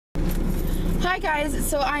Hi guys,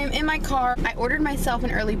 so I am in my car. I ordered myself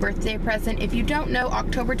an early birthday present. If you don't know,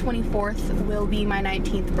 October 24th will be my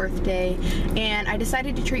 19th birthday, and I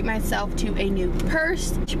decided to treat myself to a new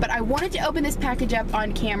purse. But I wanted to open this package up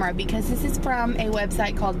on camera because this is from a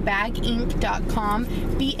website called baginc.com,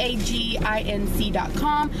 baginc.com.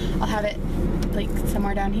 I'll have it like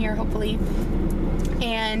somewhere down here, hopefully.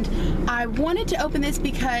 And I wanted to open this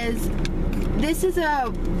because this is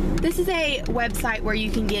a website where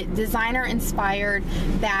you can get designer inspired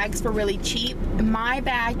bags for really cheap. My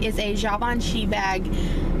bag is a Givenchy bag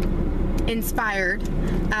inspired,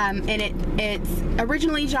 and it's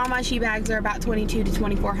originally Givenchy bags are about $2,200 to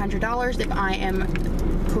 $2,400 if I am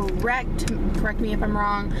correct me if I'm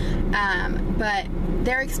wrong, but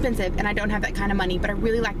they're expensive and I don't have that kind of money, but I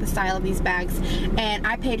really like the style of these bags, and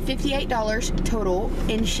I paid $58 total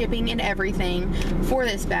in shipping and everything for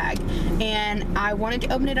this bag, and I wanted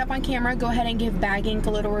to open it up on camera, go ahead and give Bag Inc. a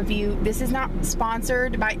little review. This is not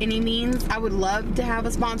sponsored by any means. I would love to have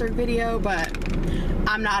a sponsored video, but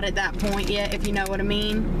I'm not at that point yet, if you know what I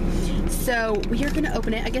mean. So we are going to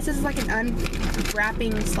open it. I guess this is like an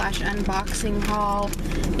unwrapping / unboxing haul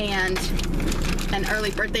and an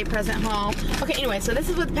early birthday present haul. Okay, anyway, so this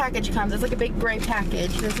is what the package comes. It's like a big gray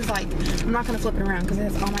package. This is like, I'm not going to flip it around because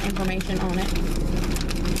it has all my information on it.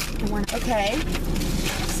 Okay,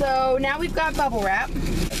 so now we've got bubble wrap.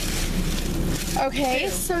 Okay,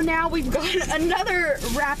 so now we've got another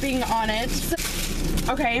wrapping on it.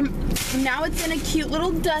 Okay, now it's in a cute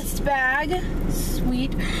little dust bag.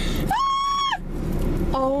 Sweet. Ah!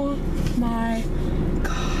 Oh my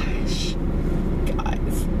gosh.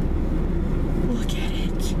 Guys, look at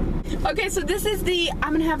it. Okay, so this is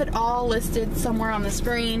I'm gonna have it all listed somewhere on the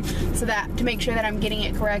screen so that to make sure that I'm getting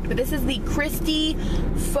it correct, but this is the Christie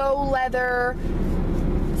faux leather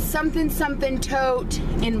something tote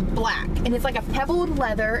in black, and it's like a pebbled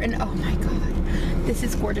leather, and oh my god, this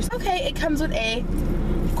is gorgeous. Okay, it comes with a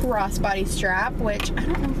crossbody strap, which I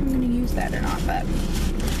don't know if I'm going to use that or not, but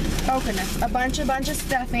oh goodness, a bunch of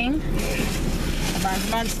stuffing, a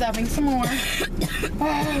bunch of stuffing some more.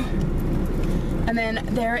 Oh. And then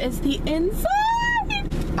there is the inside.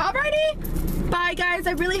 Alrighty, bye guys.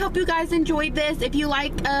 I really hope you guys enjoyed this. If you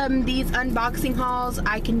like these unboxing hauls,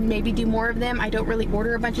 I can maybe do more of them. I don't really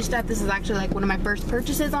order a bunch of stuff. This is actually like one of my first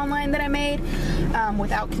purchases online that I made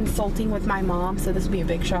without consulting with my mom, so this will be a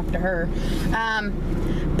big shock to her.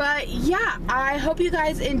 But yeah, I hope you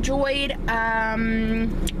guys enjoyed.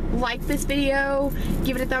 Like this video,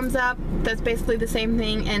 give it a thumbs up. That's basically the same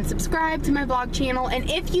thing, and subscribe to my vlog channel. And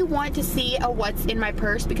if you want to see a what's in my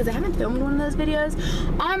purse, because I haven't filmed one of those videos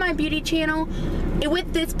on my beauty channel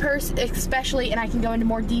with this purse especially, and I can go into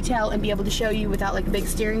more detail and be able to show you without like a big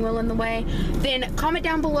steering wheel in the way, then comment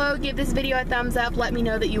down below, give this video a thumbs up, let me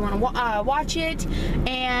know that you want to watch it,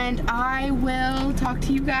 and I will talk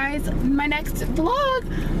to you guys in my next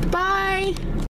vlog. Bye.